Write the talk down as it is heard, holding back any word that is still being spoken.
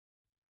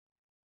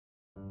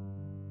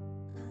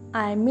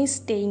I miss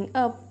staying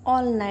up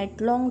all night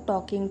long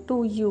talking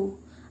to you.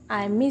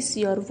 I miss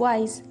your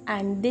voice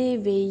and the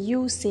way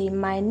you say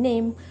my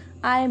name.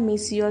 I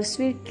miss your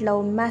sweet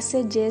love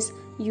messages,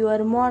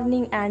 your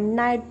morning and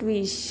night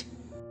wish.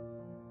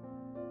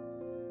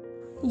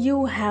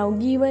 You have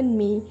given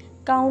me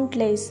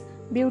countless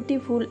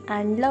beautiful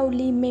and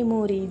lovely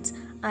memories.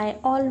 I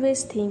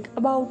always think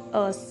about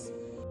us.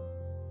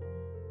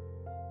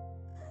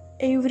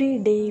 Every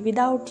day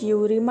without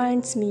you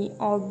reminds me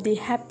of the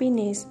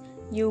happiness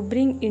you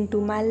bring into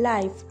my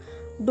life.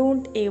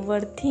 Don't ever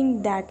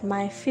think that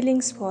my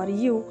feelings for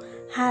you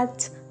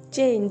has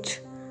changed.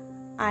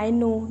 I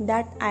know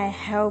that I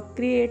have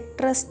created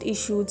trust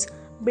issues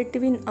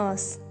between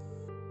us.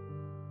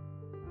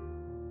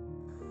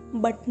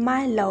 But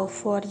my love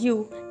for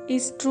you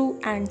is true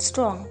and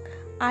strong.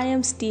 I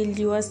am still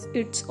yours,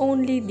 it's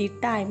only the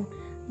time,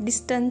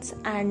 distance,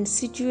 and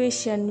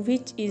situation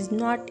which is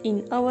not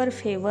in our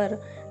favor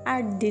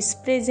at this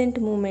present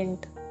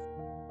moment.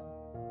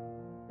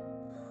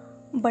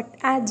 But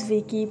as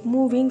we keep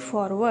moving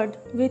forward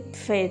with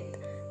faith,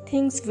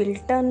 things will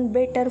turn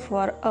better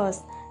for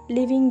us.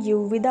 Leaving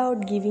you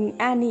without giving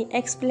any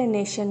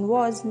explanation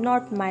was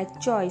not my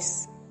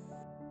choice.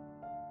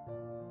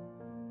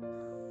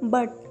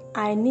 But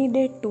I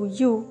needed to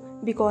you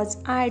because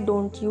I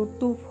don't you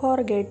to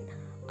forget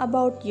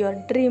about your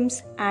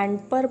dreams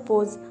and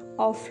purpose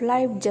of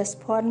life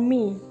just for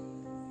me.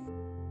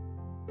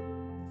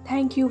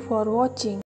 Thank you for watching.